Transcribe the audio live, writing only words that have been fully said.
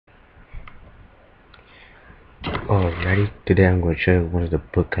Alrighty, today I'm going to show you one of the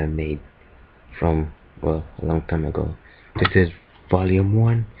book I made from, well, a long time ago. This is volume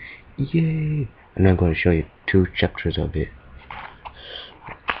 1, yay! And I'm going to show you 2 chapters of it.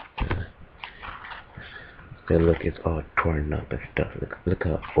 So look, it's all torn up and stuff. Look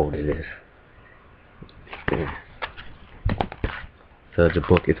how old it is. So the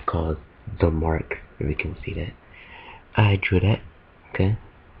book is called The Mark, if you can see that. I drew that, okay?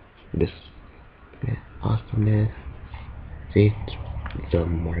 This, yeah, awesomeness. See? The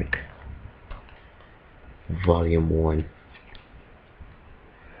Mark. Volume 1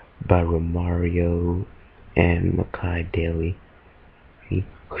 by Romario and Mackay Daly. See?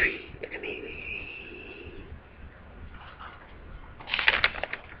 Look at me.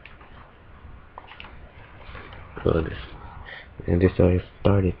 So this, and this already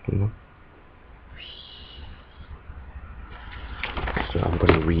started, you know. So I'm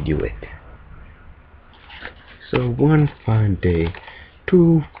gonna read you it. So one fine day,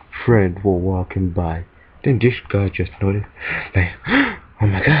 2 friends were walking by. Then this guy just noticed, like, oh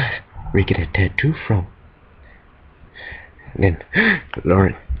my god, where you get a tattoo from? Then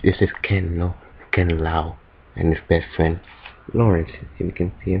Lawrence, this is Ken, no, Ken Lau, and his best friend Lawrence. If you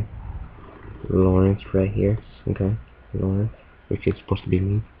can see him, Lawrence right here. Okay, Lawrence, which is supposed to be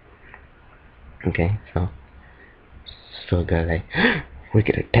me. Okay, so they're like, where you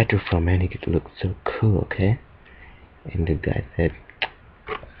get a tattoo from, man? You get to look so cool, okay? And the guy said,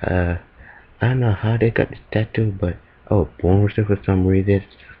 I don't know how they got this tattoo, but born with it for some reason.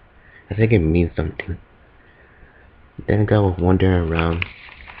 I think it means something. Then the guy was wandering around,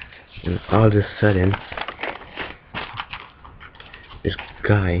 and all of a sudden, this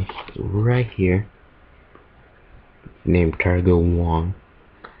guy right here, named Targo Wong,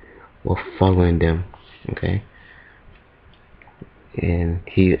 was following them, okay? And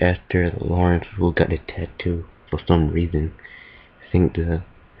he asked Lawrence who got the tattoo for some reason. I think the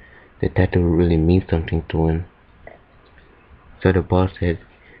tattoo really means something to him. So the boss said,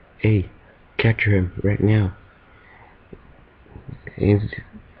 hey, capture him right now. And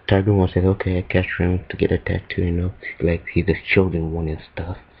Tiger One said, okay, I capture him to get a tattoo, you know, like he's a chosen one and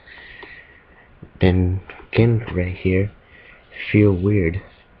stuff. Then Ken right here feel weird.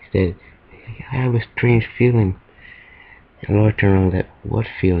 He said, I have a strange feeling. And Laura turned around like, what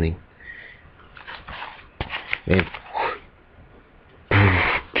feeling? And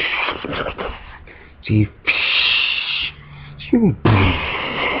see, boom,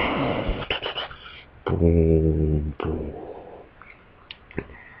 boom.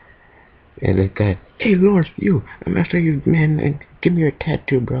 And the guy, hey Lawrence, you, I'm after you, man, give me your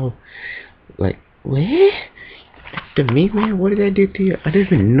tattoo, bro. Like, what? To me, man? What did I do to you? I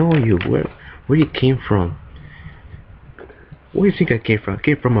didn't even know you. Where you came from? Where do you think I came from? I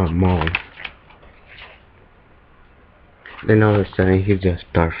came from my mom. Then all of a sudden, he just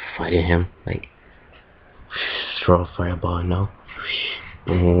started fighting him, like, throw a fireball, no?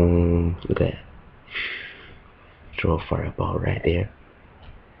 Boom, look at that. Throw a fireball right there.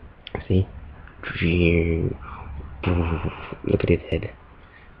 See? Look at his head.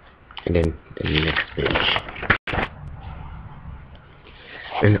 And then the next page.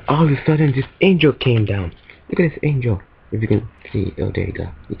 And all of a sudden, this angel came down. Look at this angel. If you can see, oh, there you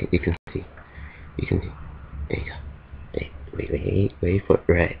go. You can see. You can see. There you go. Wait for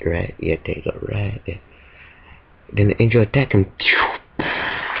it. Right. Yeah, there you go. Right there. Then the angel attacked him.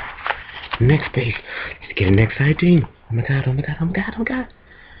 Next page. Let's get an exciting. Oh my god. And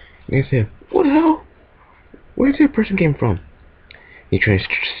they said, what the hell? Where did that person came from? He tried to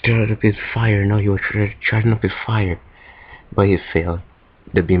start up his fire. No, he was charging up his fire. But he failed.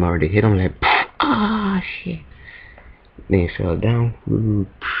 The beam already hit him like, ah, shit. Then he fell down.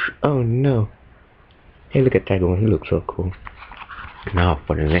 Oh no. Hey, look at Tiger One. He looks so cool. Now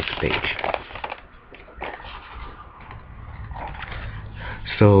for the next page.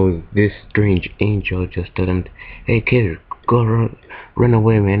 So this strange angel just told him, hey kid, go run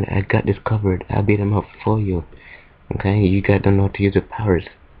away, man. I got this covered. I'll beat him up for you. Okay, you guys don't know how to use the powers.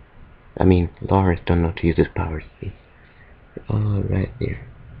 I mean, Lawrence don't know how to use his powers. See? Oh, right there.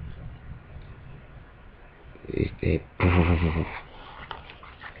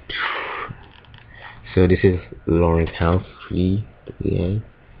 So this is Lawrence's house. Yeah.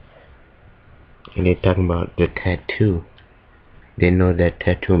 And they're talking about the tattoo. They know that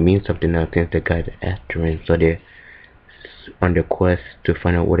tattoo means something now since the guy's after him. So they're on the quest to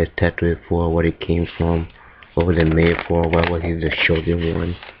find out what a tattoo is for, what it came from, what was it made for, why was he the chosen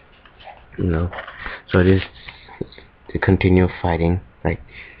one, you know. So they continue fighting, like,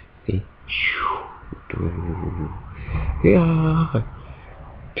 see, yeah,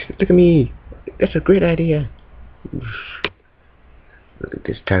 look at me, that's a great idea. Look at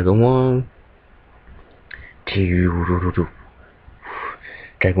this Tiger 1. Tiger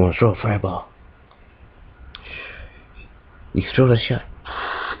 1 throw a fireball. You throw the shot.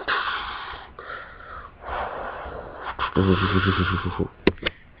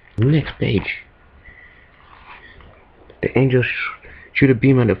 Next page. The angel shoot a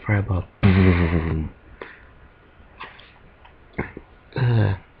beam on the fireball.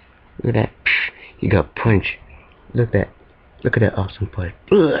 Look at that. He got punched. Look at that. Look at that awesome punch.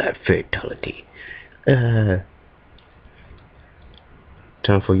 Fatality.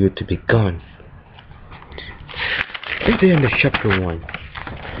 Time for you to be gone. That's the end of chapter 1.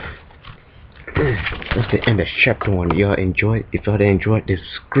 That's the end of chapter 1. Y'all enjoyed? If y'all enjoyed this,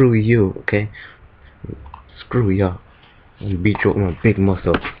 screw you, okay? Screw y'all. And beat you with my big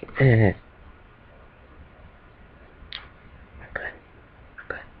muscle.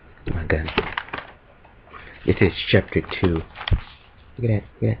 My God. This is chapter 2. Look at that.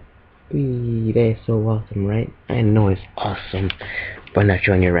 Yeah. That is so awesome, right? I know it's awesome. But I'm not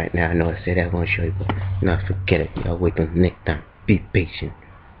showing you right now. I know I said I won't show you, but no, forget it. Y'all wait till next time. Be patient.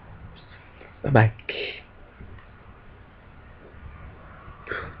 Bye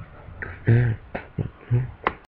bye.